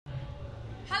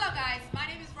guys, my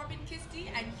name is Robin Kisti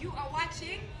and you are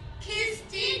watching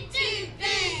Kisti TV.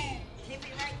 Keep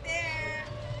it right there.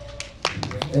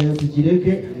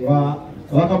 Tukireke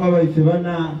wakama baife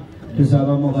bana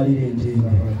tusaba mu balirende.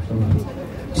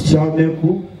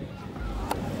 Kyameku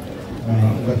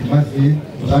ngatimazi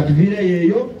batvire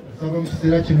yeyo saba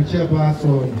mukisera kino kya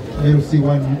person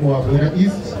LC1 Wabwera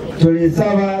East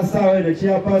tulisaba sawa eno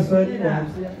kya person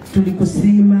tuli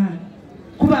kusiima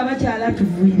kuba abakyala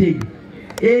tuvuire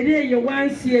era eyo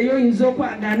wansi eyo yinza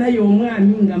okwagana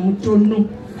y'omwami nga mutono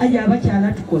aye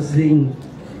abakyala tukozeemu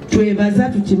twebaza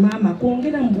tuti maama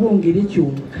kwongera mu bwongere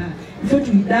kyonka ife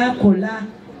tulidakola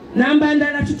namba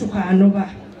ndala tutukanoba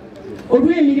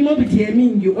olw'emirimu biti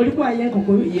emingi olikwayo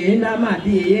enkoko yeyenda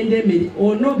amaadi yeyenda emmere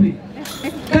onobe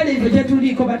kale ife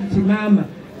kyetuliko batuti maama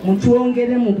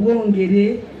mutwongere mu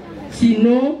bwongere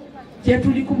kino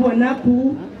kyetuli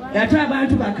kubonaku ate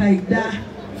abantu bakaida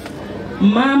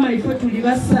mama ife tuli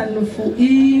basanufu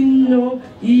ino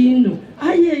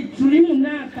aye tuli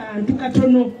munakantu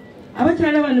katono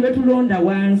abakyala bano betulonda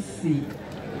wansi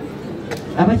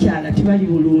abakyala tibali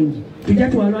bulungi tujja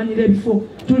twalwanira ebifo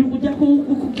tuli kujja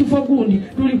ku kifo gundi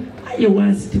tuli aye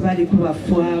wansi tibali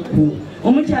kubafaaku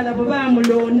omukyala bwe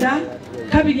bamulonda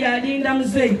kabiri alinda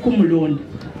muzeeyi kumulonda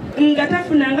nga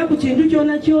tafunanga ku kintu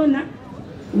kyona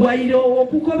waire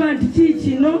okukoba nti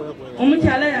kikino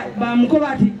omukyala bamukoba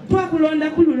ati twakulonda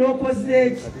kulula okoze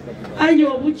eki aye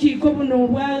obukiiko buno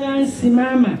obwagansi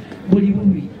maama buli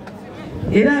bubi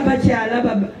era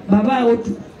abakyala babaawo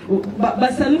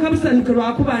basanuka busanuke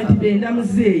lwakuba nti benda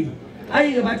muzeeyi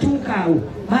aye nga batuuka awo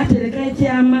batereka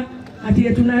ekyama ati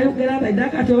yetunayogera baidde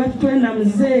akati oba tutwenda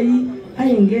muzeeyi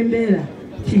aye ng'embeera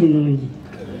kinungi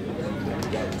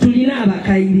tulina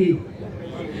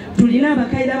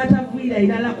abakaire abatavuira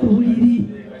irala ku buliri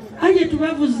aye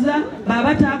tubavuza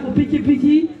baba taku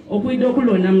pikipiki okwidde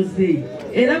okulonda muzeeyi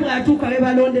era bw'atuuka we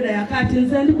balondera yakati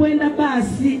nze ndi kwenda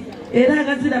baasi era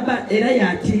agazira era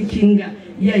yatiikinga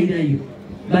yairayo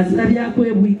bazira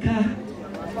byakwebwika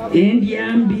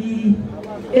endyambi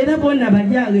era bonna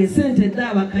bajaaga esente dda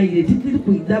abakaire titiri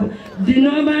kuidaba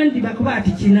dino abandi bakuba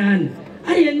ati kinaana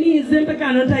aye niize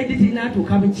mpekano ntaidi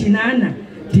tinaatuuka mu kinaana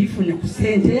tifune ku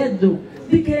sente ezo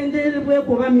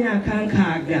dikenderebweko oba myaka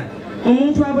nkaaga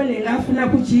omuntu abone ngaafuna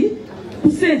kuki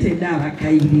ku sente dda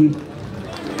abakaire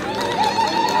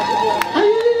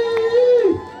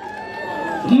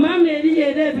mama eri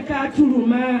era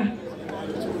ebikatuluma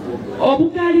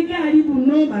obugaaligaali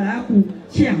buno malaku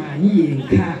kyamaanyi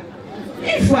yenka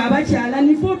ife abakyala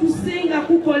nifo tusinga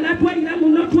kukola twalira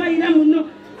muno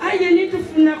aye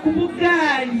nitufuna ku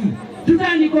bugaali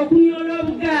tutandika okunyola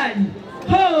obugaali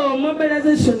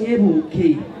mobilization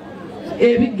ebuuke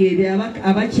ebigere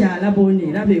abakyala bona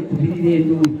era beekubirira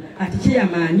enduulu ati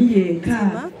kyeyamaanyi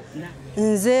yenka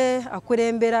nze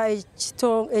akulembera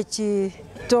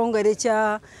ekitongole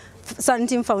kya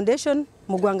Santim Foundation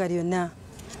mu ggwanga lyonna.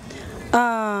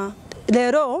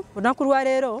 Leero olunaku lwa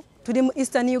leero tuli mu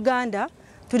Eastern Uganda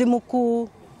tuli mu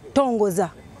kutongoza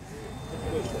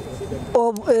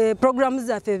programs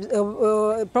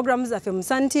zaffe mu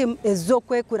Santim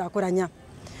ez'okwekulaakulanya.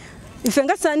 Ife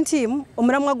nga Santim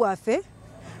omulamwa gwaffe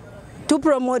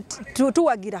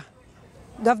tuwagira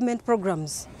government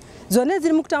programs zonna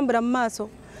eziri mu kutambula mu maaso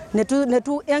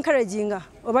netu encouraginga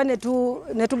oba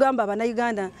netugamba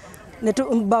abannayuganda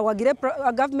bawagire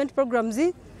government programs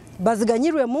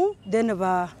baziganyirwemu then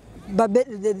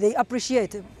they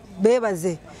appreciate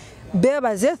bebaze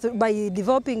by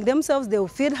developing themselves. They will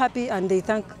feel happy and they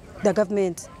thank the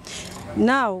government.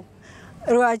 Now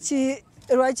lwaki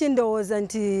ndowooza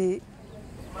nti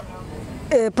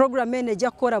program eno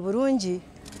ejja kukola bulungi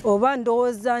oba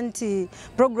ndowooza nti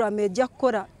program ejja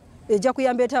kukola ejja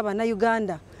kuyamba ate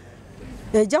abannayuganda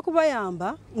ejja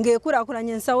kubayamba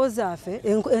ng'ekulaakulanya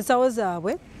ensawo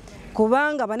zaabwe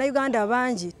kubanga abannayuganda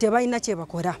bangi tebalina kye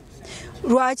bakola.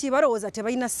 Lwaki balowooza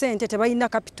tebalina ssente tebalina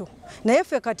capital naye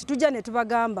ffe kati tujja ne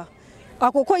tubagamba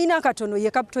ako koyina akatono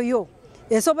ye capital yo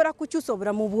esobola kukyusa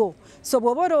obulamu bwo. So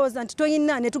bw'oba olowooza nti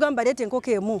toyina ne tugamba leeta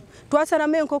enkoko emu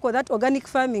twasalamu enkoko that organic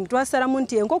farming twasalamu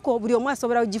nti enkoko buli omu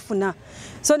asobola ogifuna.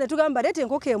 So ne tugamba leeta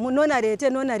enkoko emu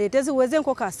noonaleete ziweze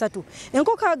enkoko 3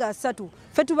 enkoko ago 3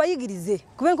 ffe tubayigirize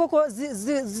kuba enkoko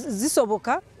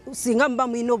zisoboka singa muba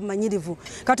mulina obumanyirivu.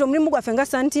 Kati omulimu gwaffe nga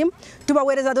Santim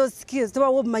tubaweereza those skills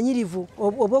tubawa obumanyirivu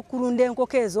obw'okulunda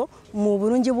enkoko ezo mu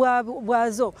bulungi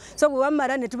bwazo. So bwe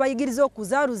bamala ne tubayigiriza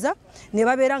okuzaaluza ne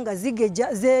babeera nga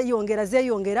zigejja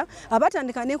zeeyongera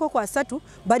abatandika n'enkoko 3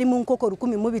 bali mu nkoko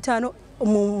 1,500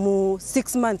 mu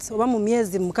 6 months oba mu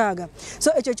myezi 6.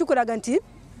 So ekyo kikulaga nti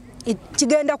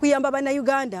kigenda kuyamba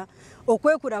bannayuganda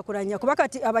okwekulakulanya kuba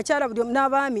kati abakyala buli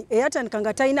n'abaami eyatandika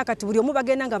nga talina kati buli omu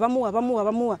bagenda nga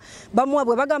bamuwa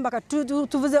bwe bagamba kati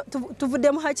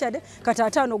tuvuddemu hakyade kati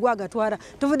 5 gwagatwala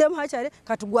tuvuddemu hakyade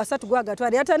kati gwa 3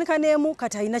 gwagatwala yatandika n'emu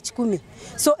kati alina 10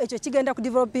 so ekyo kigenda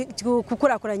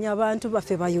kukulakulanya abantu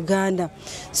baffe ba Uganda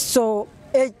so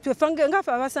twefange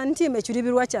ngafe abasantiima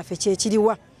ekiribirwa kyaffe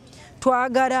kyekiriwa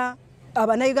twagala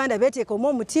Abanayuganda beteeka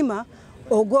omutima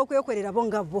ogw'okwekolera bo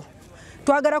nga bo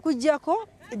twagala kujjako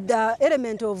the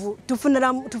element of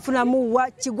tufunamu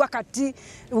wa kigwa kati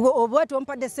oba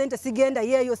tompadde sente sigenda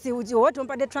yeeyo oba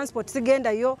tompadde transport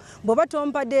sigenda yo boba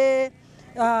tompadde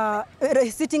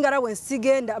sitting allowance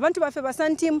sigenda abantu baffe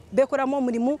basantimu bekolamu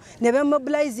omulimu ne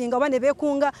bemobilizing oba ne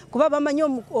bekunga kuba bamanyi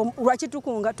lwaki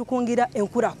tukungira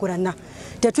enkulakulana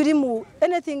tetuli mu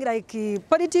anything like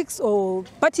politics or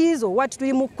parties or what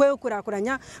tuli mu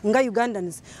kwekulakulanya nga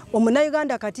Ugandans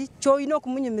Omunayuganda kati kyoyina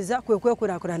okumunyumiza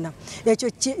kwekulakulana ekyo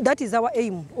that is our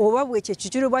aim oba bwekyo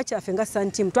kikiribwa kyaffe nga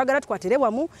santimu twagala tukwatere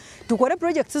wamu tukole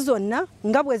projects zonna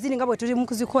nga bwe ziri nga bwe tuli mu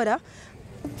kuzikola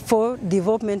for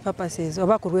development purposes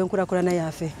oba kulwenkulakulana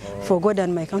yaffe for God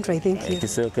and my country. Thank you.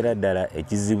 Kisookera ddala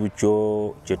ekizibu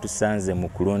kye tusanze mu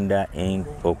kulonda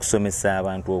okusomesa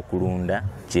abantu okulunda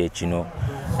kyekino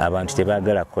abantu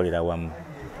tebaagala kukolera wamu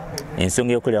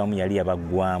ensonga y'okukolera wamu yali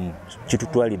yabaggwamu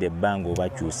kitutwalira ebbanga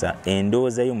obakyusa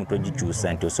endowooza y'omuntu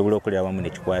ogikyusa nti osobola okukolera wamu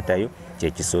nekikwatayo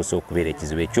kyekisoose okubeera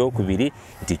ekizibu ekyokubiri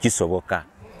nti kisoboka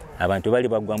abantu bali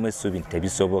baggwamu essuubi nti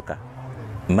tebisoboka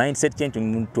mindset change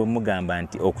omuntu omugamba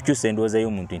nti okukyusa endowooza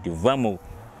y'omuntu nti va mu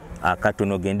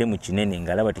akatono gende mu kinene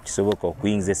ng'alaba tekisoboka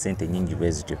okuyinza sente nyingi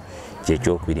bwe zityo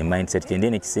kyekyokubiri mindset change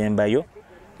nekisembayo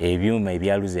ebyuma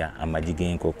ebyaluza amagi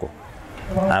g'enkoko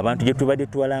abantu gye tubadde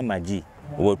tuwala amagi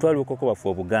obwotwala obukoko baffe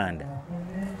Obuganda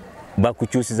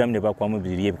bakukyusizamu ne bakwamu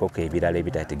biri ebikoko ebirala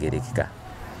ebitategerekeka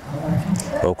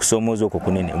okusoomooza okwo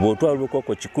kunene bwotwala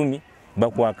obukoko 10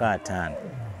 bakwaka 5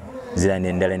 zira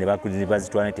n'endala ne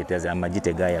bazitwala tetezi amagi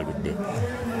tegayaludde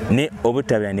ne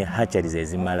obutabira ne hatcheries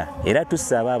ezimala era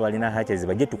tusaba abalina hatcheries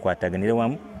bajje tukwataganire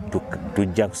wamu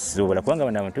tujja kusobola kubanga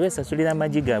abantu besasulira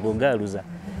amagi gaabwe galuza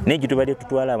n'egyo tubadde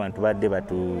tutwala abantu badde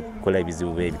batukola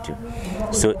ebizibu b'ebityo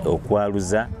so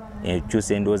okwaluza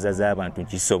ekyusa endowooza z'abantu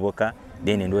kisoboka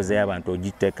then endowooza y'abantu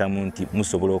ogiteekamu nti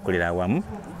musobola okukolera awamu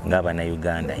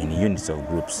ng'Abannayuganda in units of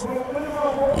groups.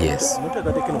 Yes.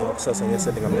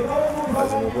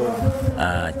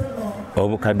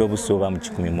 Obukadde obusooba mu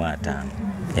 15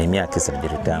 emyaka 3 gye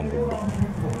tutambudde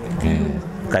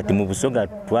kati mu Busoga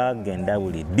twagenda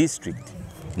buli district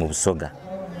mu Busoga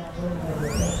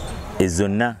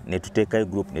ezonna ne tuteekayo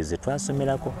group nezo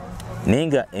twasomerako naye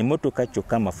nga emmotoka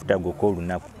kyokka amafuta gokka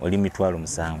olunaku oli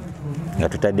 7,000 nga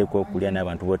tutaddeko okulya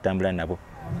n'abantu b'otambula nabo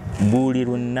buli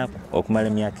lunaku okumala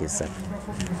emyaka 3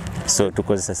 so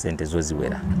tukozesa sente zo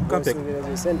ziwera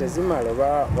sente zimala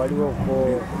oba waliwo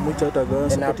mukyataga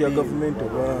support ya government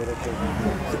oba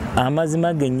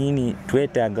amazima gennyini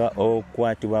twetaaga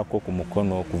okukwatibwako ku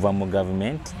mukono okuva mu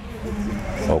government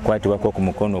okukwatibwako ku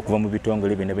mukono okuva mu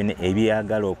bitongole byonna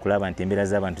ebyagala okulaba nti embeera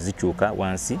z'abantu zikyuka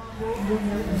wansi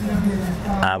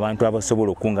abantu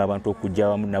abasobola okunga abantu okujja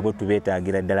wamu nabo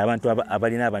tubeetaagira ddala abantu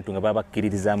abalina abantu nga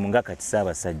babakkiririzaamu nga kati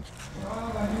Ssaabasajja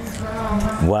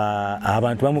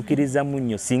abantu bamukkirizamu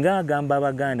nnyo singa agamba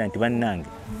Abaganda nti bannange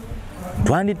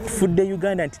twandifudde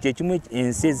Uganda nti kyekimu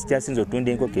ensi ezikyasinza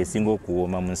otunda enkoko esinga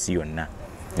okuwooma mu nsi yonna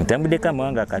ntambuddeko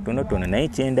amawanga katonotono naye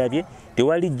kyendabye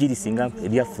tewali giri singa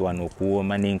ebyaffe wano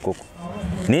okuwooma n'enkoko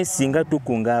naye singa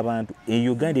tukunga abantu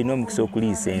Uganda erina omukisa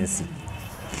okuliisa ensi.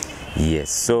 Yes,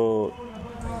 so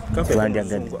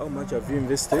how much have you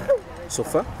invested so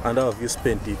far and how have you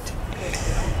spent it?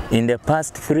 In the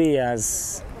past 3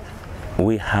 years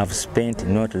we have spent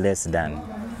not less than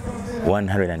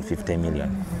 150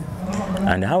 million.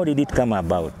 And how did it come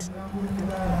about?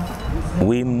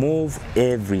 We move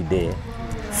every day.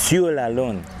 Fuel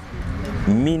alone,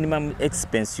 minimum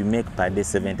expense you make per day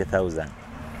 70,000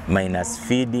 minus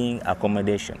feeding,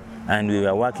 accommodation, and we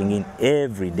were working in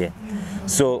every day.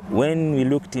 So when we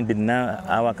looked into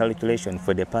our calculation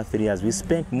for the past 3 years, we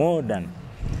spent more than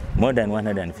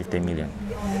 150 million.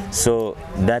 So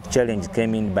that challenge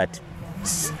came in, but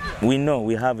we know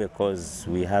we have a cause,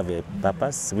 we have a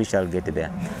purpose, we shall get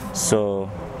there. So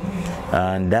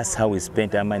and that's how we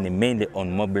spent our money, mainly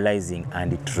on mobilizing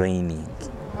and training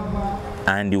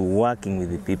and working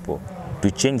with the people.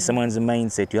 To change someone's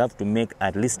mindset, you have to make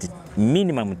at least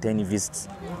minimum 10 visits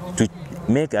to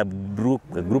make a group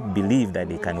believe that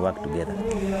they can work together.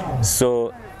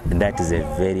 So that is a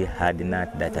very hard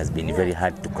nut that has been very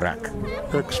hard to crack.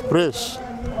 Express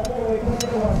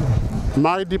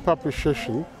my deep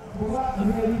appreciation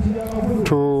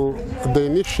to the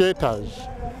initiators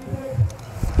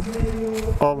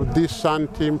of this Sun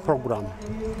Team program.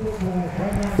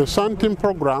 The Sun Team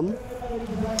program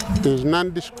is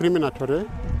non-discriminatory,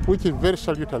 which is very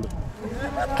salutary.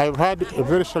 I've had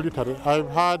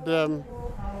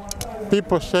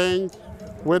people saying,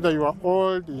 whether you are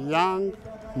old, young,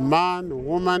 man,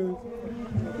 woman,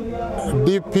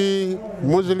 DP,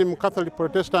 Muslim, Catholic,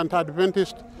 Protestant,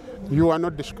 Adventist, you are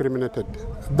not discriminated.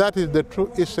 That is the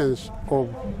true essence of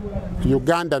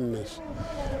Ugandanness.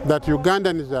 That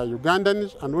Ugandans are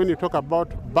Ugandans, and when you talk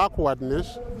about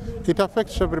backwardness, it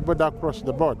affects everybody across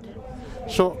the board.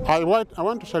 So I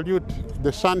want to salute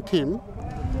the Sun Team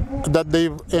that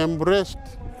they've embraced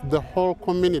the whole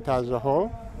community as a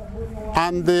whole,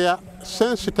 and they are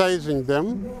sensitizing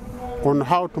them on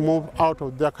how to move out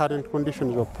of their current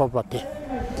conditions of poverty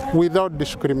without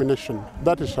discrimination.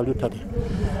 That is salutary.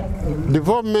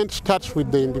 Development starts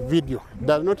with the individual. It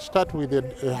does not start with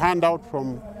a handout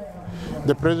from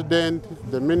the president,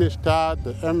 the minister,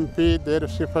 the MP, the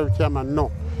LC5 chairman.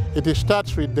 No. It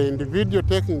starts with the individual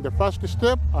taking the first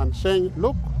step and saying,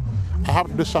 look, I have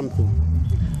to do something.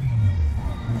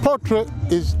 Poultry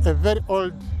is a very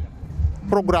old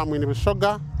program in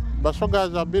Busoga.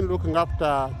 Busogas have been looking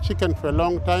after chicken for a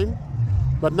long time,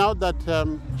 but now that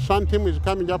Sun Team is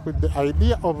coming up with the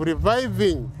idea of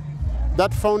reviving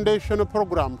that foundational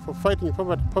program for fighting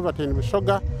poverty in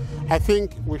Busoga, I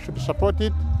think we should support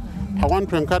it. I want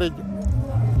to encourage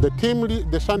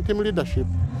the Sun Team leadership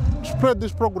to spread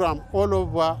this program all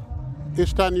over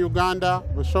Eastern Uganda,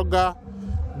 Busoga,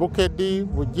 Bukedi,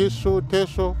 Bugisu,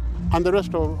 Teso, and the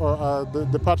rest of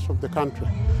the parts of the country.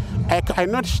 I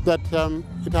noticed that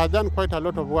it has done quite a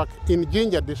lot of work in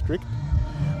Jinja district,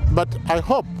 but I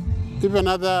hope even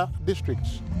other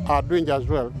districts are doing as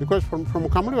well, because from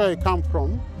Kamuli, where I come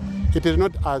from, it is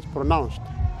not as pronounced.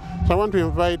 So I want to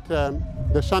invite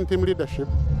the Sun Team leadership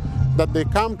that they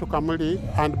come to Kamuli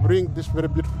and bring this very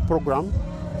beautiful program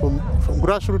from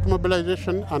grassroots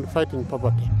mobilization and fighting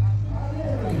poverty.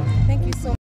 Thank you so much.